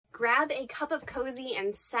grab a cup of cozy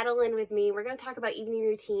and settle in with me. We're going to talk about evening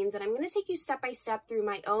routines, and I'm going to take you step by step through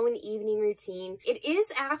my own evening routine. It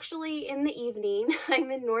is actually in the evening.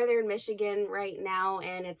 I'm in northern Michigan right now,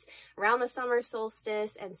 and it's around the summer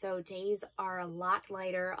solstice, and so days are a lot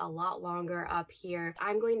lighter, a lot longer up here.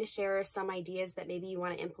 I'm going to share some ideas that maybe you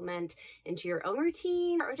want to implement into your own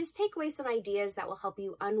routine, or just take away some ideas that will help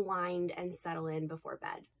you unwind and settle in before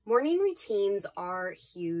bed. Morning routines are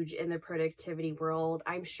huge in the productivity world.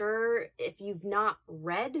 I'm sure if you've not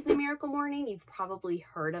read The Miracle Morning, you've probably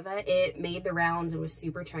heard of it. It made the rounds and was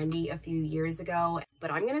super trendy a few years ago.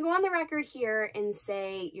 But I'm going to go on the record here and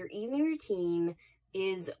say your evening routine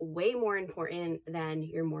is way more important than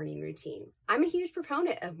your morning routine. I'm a huge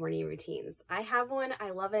proponent of morning routines. I have one, I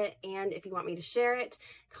love it, and if you want me to share it,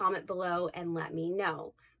 comment below and let me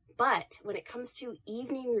know. But when it comes to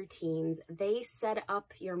evening routines, they set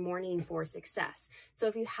up your morning for success. So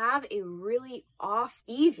if you have a really off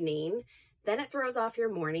evening, then it throws off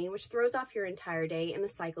your morning, which throws off your entire day, and the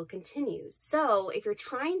cycle continues. So if you're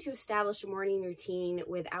trying to establish a morning routine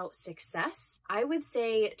without success, I would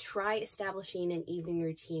say try establishing an evening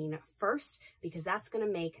routine first, because that's going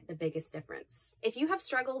to make the biggest difference. If you have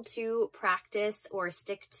struggled to practice or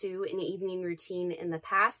stick to an evening routine in the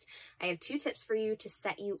past, I have 2 tips for you to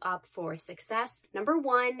set you up for success. Number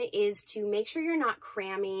 1 is to make sure you're not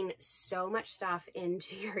cramming so much stuff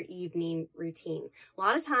into your evening routine. A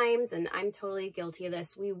lot of times, and I'm totally guilty of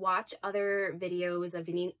this, we watch other videos of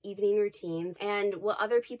evening routines, and what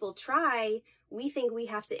other people try, we think we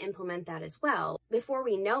have to implement that as well. Before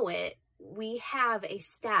we know it, we have a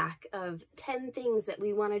stack of 10 things that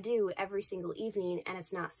we want to do every single evening, and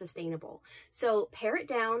it's not sustainable. So pare it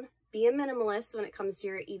down. Be a minimalist when it comes to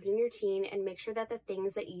your evening routine, and make sure that the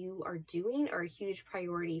things that you are doing are a huge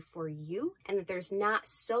priority for you, and that there's not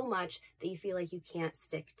so much that you feel like you can't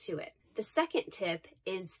stick to it. The second tip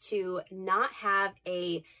is to not have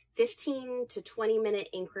a 15 to 20 minute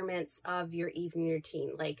increments of your evening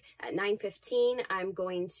routine. Like at 9:15, I'm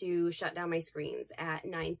going to shut down my screens. At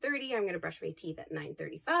 9:30, I'm going to brush my teeth. At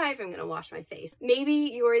 9:35, I'm going to wash my face.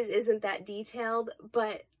 Maybe yours isn't that detailed,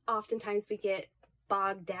 but oftentimes we get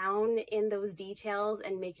bogged down in those details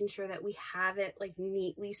and making sure that we have it like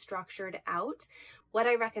neatly structured out. What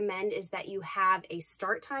I recommend is that you have a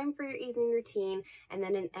start time for your evening routine and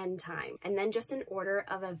then an end time, and then just an order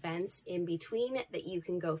of events in between that you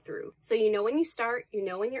can go through. So you know when you start, you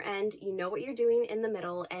know when you end, you know what you're doing in the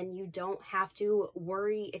middle, and you don't have to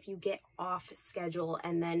worry if you get off schedule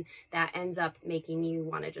and then that ends up making you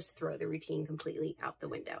want to just throw the routine completely out the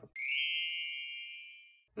window.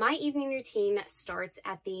 My evening routine starts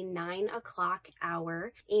at the 9 o'clock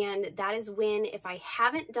hour, and that is when, if I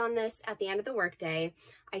haven't done this at the end of the workday,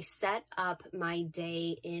 I set up my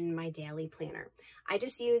day in my daily planner. I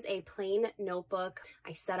just use a plain notebook.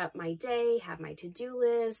 I set up my day, have my to-do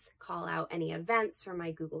list, call out any events from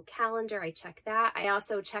my Google Calendar. I check that. I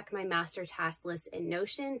also check my master task list in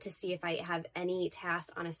Notion to see if I have any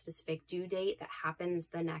tasks on a specific due date that happens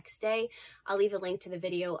the next day. I'll leave a link to the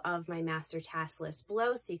video of my master task list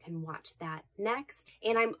below so you can watch that next.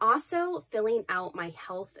 And I'm also filling out my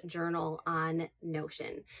health journal on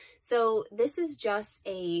Notion. So this is just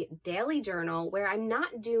a daily journal where I'm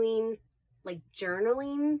not doing like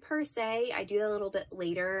journaling per se. I do that a little bit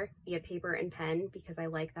later via paper and pen because I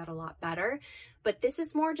like that a lot better. But this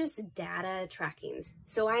is more just data tracking.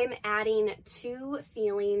 So I'm adding 2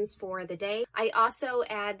 feelings for the day. I also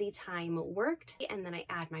add the time worked, and then I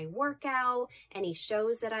add my workout, any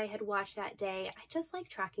shows that I had watched that day. I just like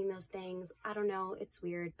tracking those things. I don't know, it's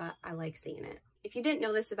weird, but I like seeing it. If you didn't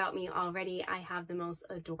know this about me already, I have the most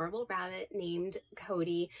adorable rabbit named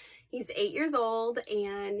Cody. He's 8 years old,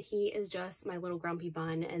 and he is just my little grumpy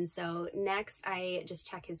bun. And so next I just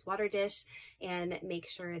check his water dish and make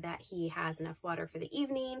sure that he has enough water for the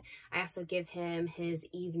evening. I also give him his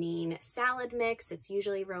evening salad mix. It's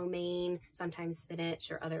usually romaine, sometimes spinach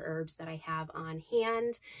or other herbs that I have on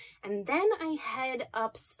hand. And then I head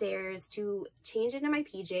upstairs to change into my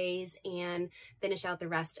PJs and finish out the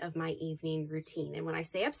rest of my evening routine. And when I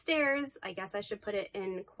say upstairs, I guess I should put it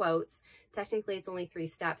in quotes. Technically, it's only 3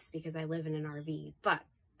 steps because I live in an RV, but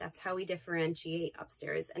that's how we differentiate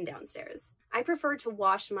upstairs and downstairs. I prefer to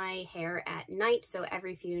wash my hair at night, so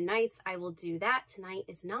every few nights I will do that. Tonight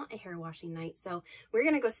is not a hair washing night, so we're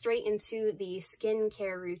gonna go straight into the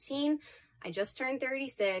skincare routine. I just turned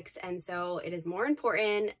 36, and so it is more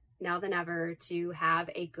important now than ever to have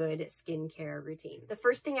a good skincare routine. The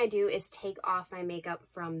first thing I do is take off my makeup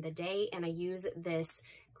from the day, and I use this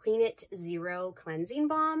Clean It Zero cleansing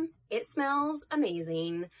balm. It smells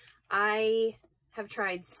amazing. I have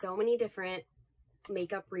tried so many different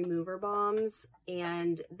makeup remover balms,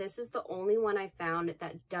 and this is the only one I found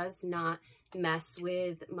that does not mess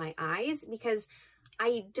with my eyes, because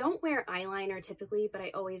I don't wear eyeliner typically, but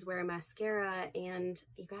I always wear a mascara, and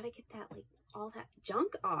you gotta get that, like, all that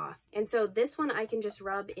junk off. And so this one I can just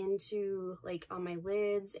rub into, like, on my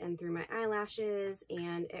lids and through my eyelashes,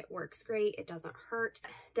 and it works great. It doesn't hurt.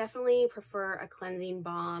 Definitely prefer a cleansing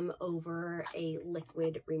balm over a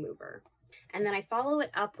liquid remover. And then I follow it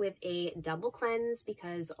up with a double cleanse,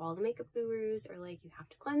 because all the makeup gurus are like, you have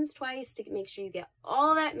to cleanse twice to make sure you get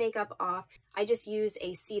all that makeup off. I just use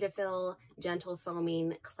a Cetaphil Gentle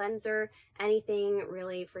Foaming Cleanser. Anything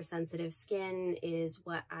really for sensitive skin is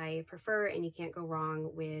what I prefer, and you can't go wrong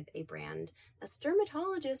with a brand that's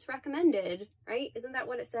dermatologist recommended, right? Isn't that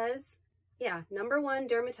what it says? Yeah, #1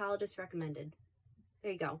 dermatologist recommended.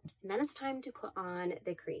 There you go. And then it's time to put on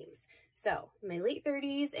the creams. So my late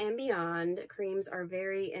 30s and beyond, creams are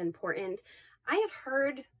very important. I have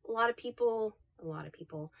heard a lot of people,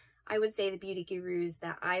 I would say the beauty gurus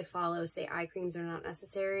that I follow say eye creams are not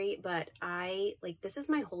necessary, but this is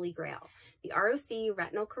my holy grail. The ROC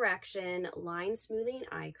Retinal Correction Line Smoothing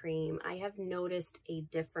Eye Cream. I have noticed a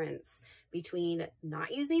difference between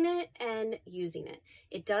not using it and using it.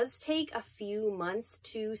 It does take a few months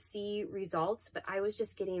to see results, but I was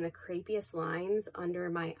just getting the creepiest lines under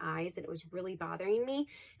my eyes, and it was really bothering me.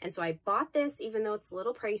 And so I bought this, even though it's a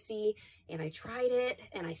little pricey, and I tried it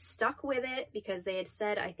and I stuck with it, because they had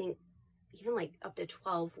said, I think even like up to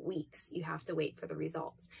 12 weeks, you have to wait for the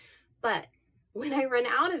results. But when I run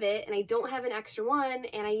out of it and I don't have an extra one,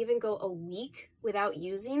 and I even go a week without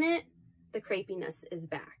using it, the crepiness is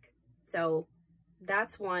back. So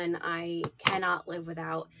that's one I cannot live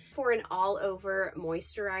without. For an all-over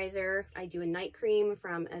moisturizer, I do a night cream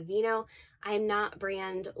from Aveeno. I am not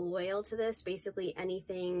brand loyal to this. Basically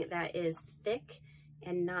anything that is thick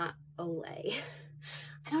and not Olay.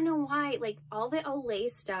 I don't know why, like, all the Olay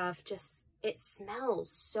stuff just, it smells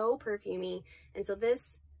so perfumey. And so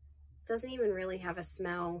this doesn't even really have a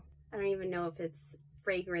smell. I don't even know if it's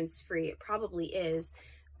fragrance free. It probably is,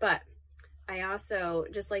 but I also,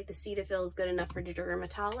 just like the Cetaphil is good enough for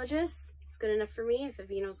dermatologists, it's good enough for me. If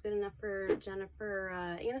Aveeno's good enough for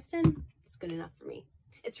Jennifer Aniston, it's good enough for me.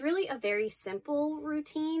 It's really a very simple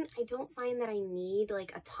routine. I don't find that I need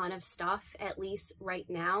like a ton of stuff, at least right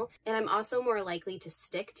now. And I'm also more likely to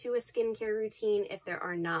stick to a skincare routine if there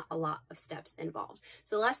are not a lot of steps involved.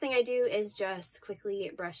 So the last thing I do is just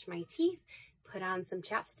quickly brush my teeth, put on some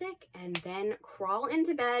chapstick, and then crawl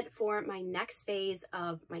into bed for my next phase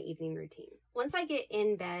of my evening routine. Once I get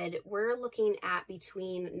in bed, we're looking at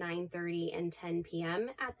between 9:30 and 10 p.m.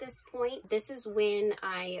 at this point. This is when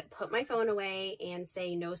I put my phone away and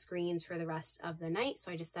say no screens for the rest of the night.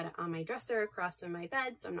 So I just set it on my dresser across from my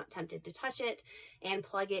bed so I'm not tempted to touch it, and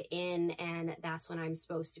plug it in, and that's when I'm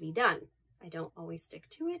supposed to be done. I don't always stick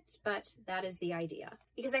to it, but that is the idea.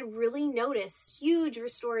 Because I really notice huge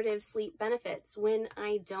restorative sleep benefits when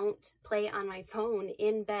I don't play on my phone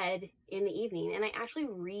in bed in the evening. And I actually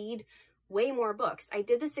read way more books. I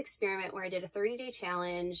did this experiment where I did a 30-day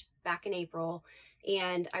challenge back in April,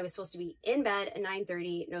 and I was supposed to be in bed at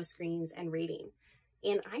 9:30, no screens, and reading.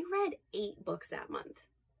 And I read 8 books that month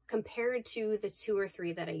compared to the 2 or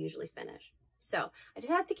 3 that I usually finish. So I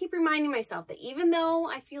just have to keep reminding myself that even though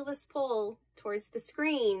I feel this pull towards the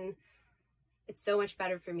screen, it's so much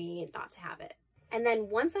better for me not to have it. And then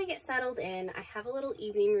once I get settled in, I have a little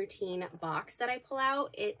evening routine box that I pull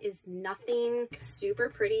out. It is nothing super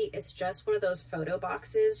pretty. It's just one of those photo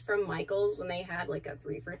boxes from Michael's when they had like a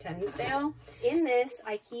 3 for $10 sale. In this,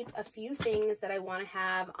 I keep a few things that I want to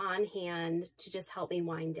have on hand to just help me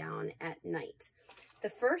wind down at night. The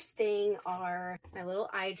first thing are my little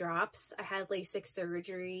eye drops. I had LASIK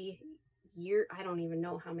surgery I don't even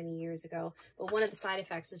know how many years ago, but one of the side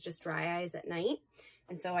effects was just dry eyes at night.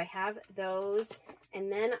 And so I have those.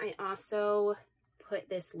 And then I also put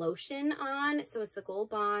this lotion on. So it's the Gold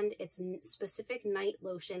Bond. It's a specific night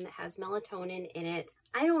lotion that has melatonin in it.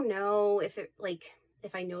 I don't know if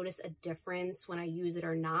I notice a difference when I use it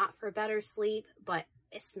or not for better sleep, but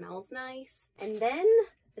it smells nice. And then,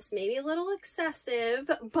 this may be a little excessive,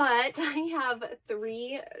 but I have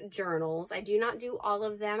 3 journals. I do not do all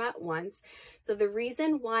of them at once. So the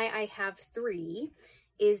reason why I have 3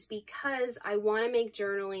 is because I want to make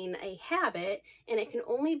journaling a habit, and it can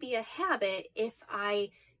only be a habit if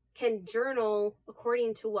I can journal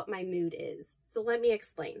according to what my mood is. So let me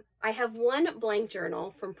explain. I have one blank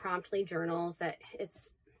journal from Promptly Journals that it's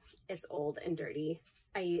old and dirty.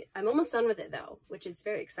 I'm almost done with it though, which is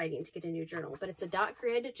very exciting to get a new journal, but it's a dot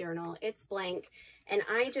grid journal. It's blank. And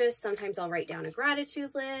sometimes I'll write down a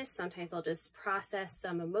gratitude list. Sometimes I'll just process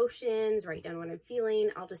some emotions, write down what I'm feeling.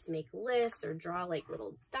 I'll just make lists or draw like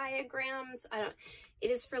little diagrams.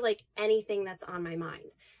 It is for like anything that's on my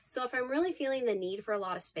mind. So if I'm really feeling the need for a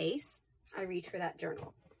lot of space, I reach for that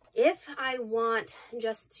journal. If I want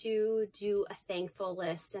just to do a thankful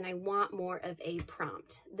list and I want more of a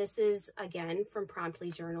prompt, this is again from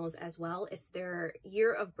Promptly Journals as well. It's their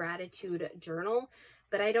year of gratitude journal,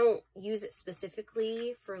 but I don't use it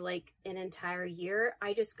specifically for like an entire year.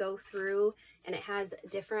 I just go through and it has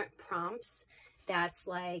different prompts. That's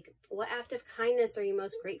like, what act of kindness are you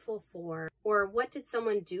most grateful for? Or what did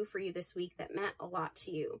someone do for you this week that meant a lot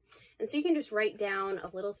to you? And so you can just write down a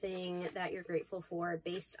little thing that you're grateful for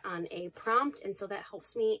based on a prompt. And so that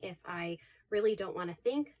helps me if I really don't want to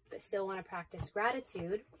think, but still want to practice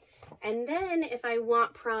gratitude. And then if I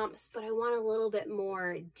want prompts, but I want a little bit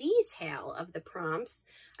more detail of the prompts,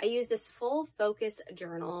 I use this Full Focus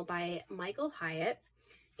Journal by Michael Hyatt.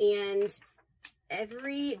 And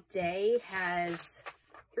every day has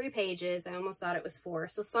 3 pages. I almost thought it was 4.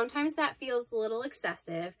 So sometimes that feels a little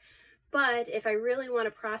excessive, but if I really want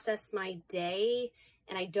to process my day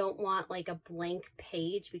and I don't want like a blank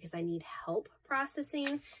page because I need help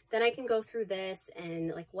processing, then I can go through this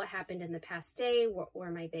and like what happened in the past day, what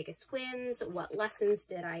were my biggest wins, what lessons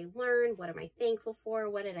did I learn, what am I thankful for,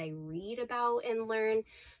 what did I read about and learn.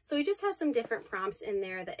 So it just has some different prompts in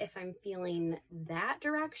there that if I'm feeling that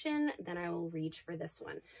direction, then I will reach for this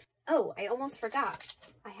one. Oh, I almost forgot.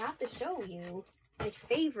 I have to show you my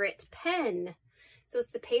favorite pen. So it's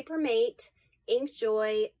the Papermate Ink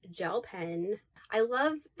Joy gel pen. I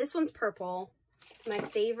love, this one's purple. My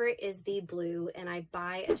favorite is the blue, and I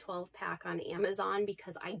buy a 12-pack on Amazon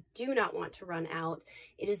because I do not want to run out.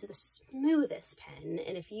 It is the smoothest pen,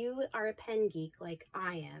 and if you are a pen geek like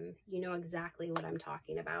I am, you know exactly what I'm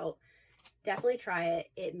talking about. Definitely try it.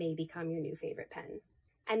 It may become your new favorite pen.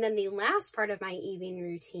 And then the last part of my evening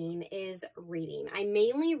routine is reading. I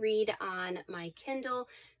mainly read on my Kindle.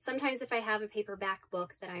 Sometimes if I have a paperback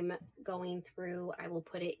book that I'm going through, I will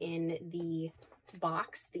put it in the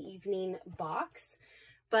box, the evening box.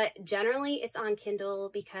 But generally it's on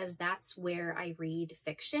Kindle because that's where I read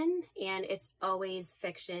fiction, and it's always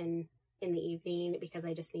fiction in the evening because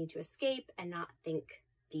I just need to escape and not think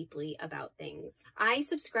deeply about things. I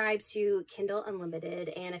subscribe to Kindle Unlimited,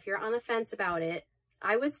 and if you're on the fence about it,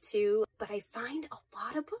 I was too, but I find a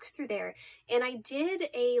lot of books through there. And I did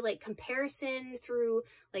a comparison through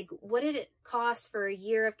what did it cost for a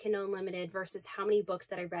year of Kindle Unlimited versus how many books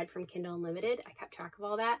that I read from Kindle Unlimited. I kept track of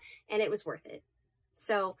all that, and it was worth it.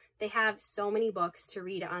 So they have so many books to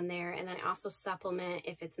read on there. And then I also supplement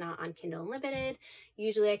if it's not on Kindle Unlimited.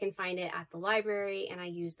 Usually I can find it at the library, and I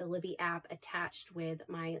use the Libby app attached with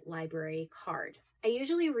my library card. I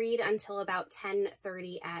usually read until about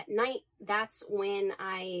 10:30 at night. That's when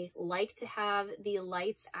I like to have the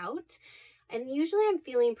lights out. And usually I'm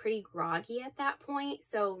feeling pretty groggy at that point.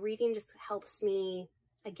 So reading just helps me,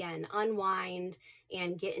 again, unwind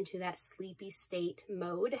and get into that sleepy state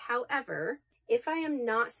mode. However, if I am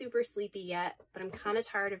not super sleepy yet, but I'm kind of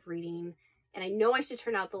tired of reading, and I know I should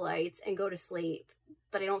turn out the lights and go to sleep,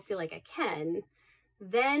 but I don't feel like I can,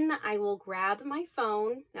 then I will grab my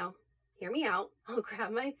phone. Now, hear me out. I'll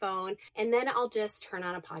grab my phone and then I'll just turn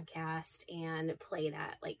on a podcast and play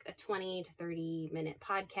that, like a 20 to 30 minute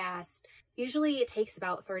podcast. Usually it takes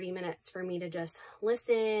about 30 minutes for me to just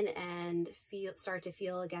listen and start to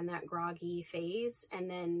feel again that groggy phase. And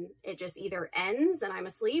then it just either ends and I'm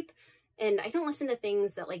asleep. And I don't listen to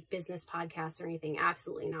things that like business podcasts or anything.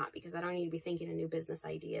 Absolutely not, because I don't need to be thinking of new business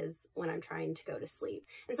ideas when I'm trying to go to sleep.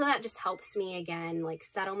 And so that just helps me again,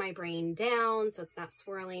 settle my brain down so it's not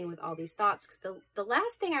swirling with all these thoughts. Because the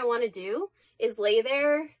last thing I want to do is lay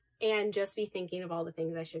there and just be thinking of all the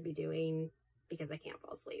things I should be doing because I can't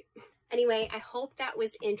fall asleep. Anyway, I hope that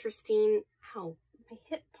was interesting. Ow, my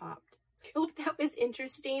hip popped. I hope that was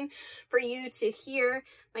interesting for you to hear.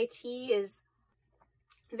 My tea is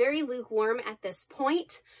very lukewarm at this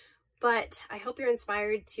point, but I hope you're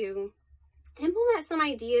inspired to implement some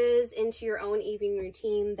ideas into your own evening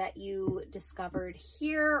routine that you discovered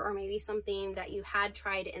here, or maybe something that you had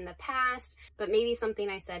tried in the past, but maybe something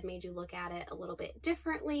I said made you look at it a little bit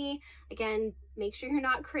differently. Again, make sure you're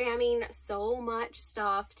not cramming so much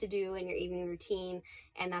stuff to do in your evening routine,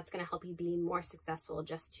 and that's going to help you be more successful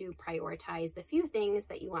just to prioritize the few things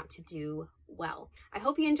that you want to do well. I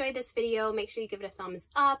hope you enjoyed this video. Make sure you give it a thumbs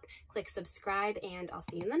up, click subscribe, and I'll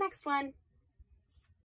see you in the next one.